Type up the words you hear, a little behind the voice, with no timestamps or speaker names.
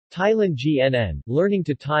TilinGNN, learning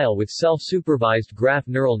to tile with self-supervised graph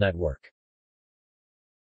neural network.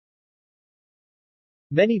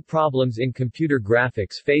 Many problems in computer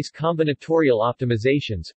graphics face combinatorial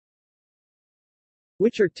optimizations,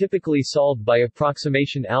 which are typically solved by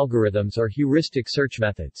approximation algorithms or heuristic search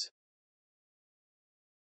methods.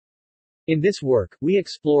 In this work, we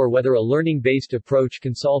explore whether a learning-based approach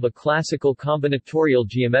can solve a classical combinatorial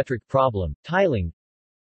geometric problem, tiling.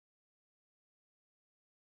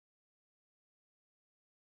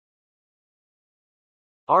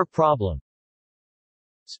 Our problem.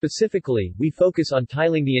 Specifically, we focus on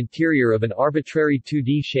tiling the interior of an arbitrary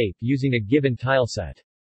 2D shape using a given tile set,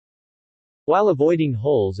 while avoiding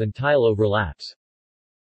holes and tile overlaps.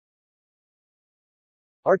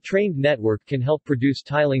 Our trained network can help produce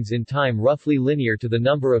tilings in time roughly linear to the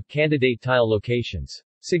number of candidate tile locations,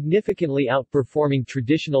 significantly outperforming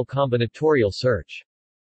traditional combinatorial search.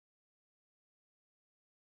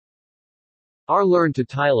 Our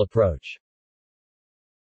learn-to-tile approach.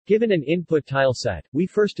 Given an input tile set, we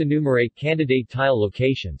first enumerate candidate tile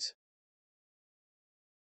locations.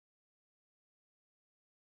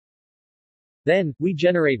 Then, we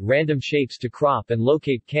generate random shapes to crop and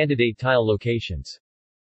locate candidate tile locations.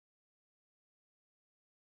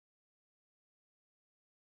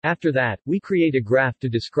 After that, we create a graph to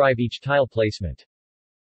describe each tile placement,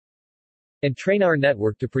 and train our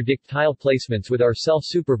network to predict tile placements with our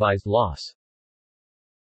self-supervised loss.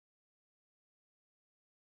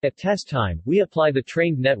 At test time, we apply the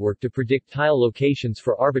trained network to predict tile locations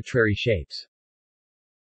for arbitrary shapes,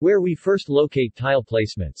 where we first locate tile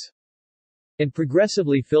placements, and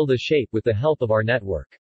progressively fill the shape with the help of our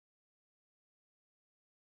network.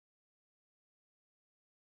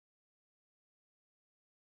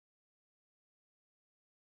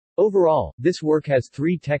 Overall, this work has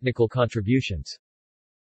three technical contributions.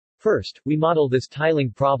 First, we model this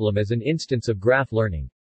tiling problem as an instance of graph learning.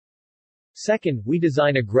 Second, we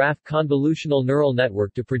design a graph convolutional neural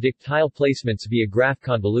network to predict tile placements via graph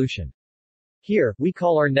convolution. Here, we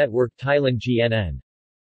call our network TilinGNN.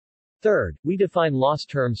 Third, we define loss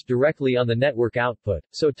terms directly on the network output,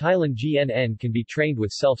 so TilinGNN can be trained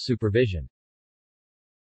with self-supervision.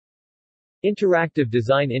 Interactive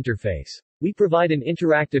design interface. We provide an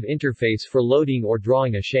interactive interface for loading or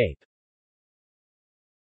drawing a shape,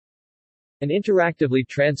 and interactively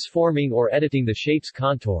transforming or editing the shape's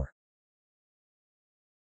contour.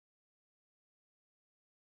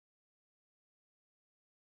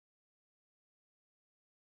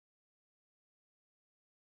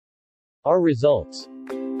 Our results.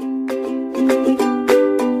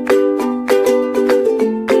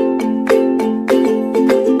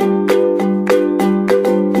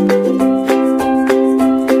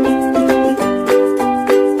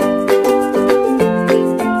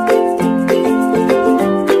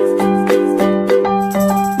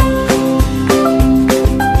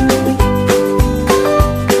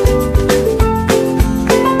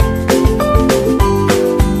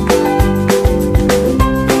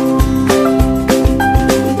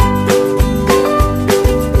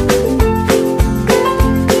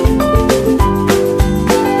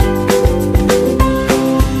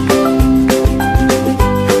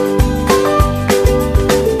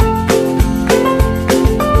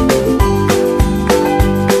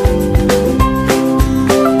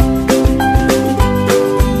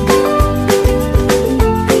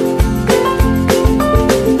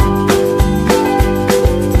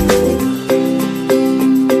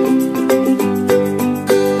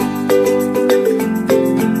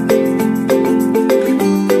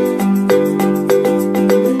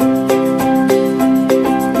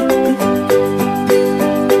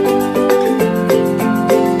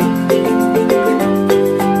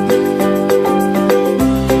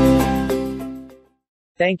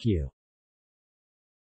 Thank you.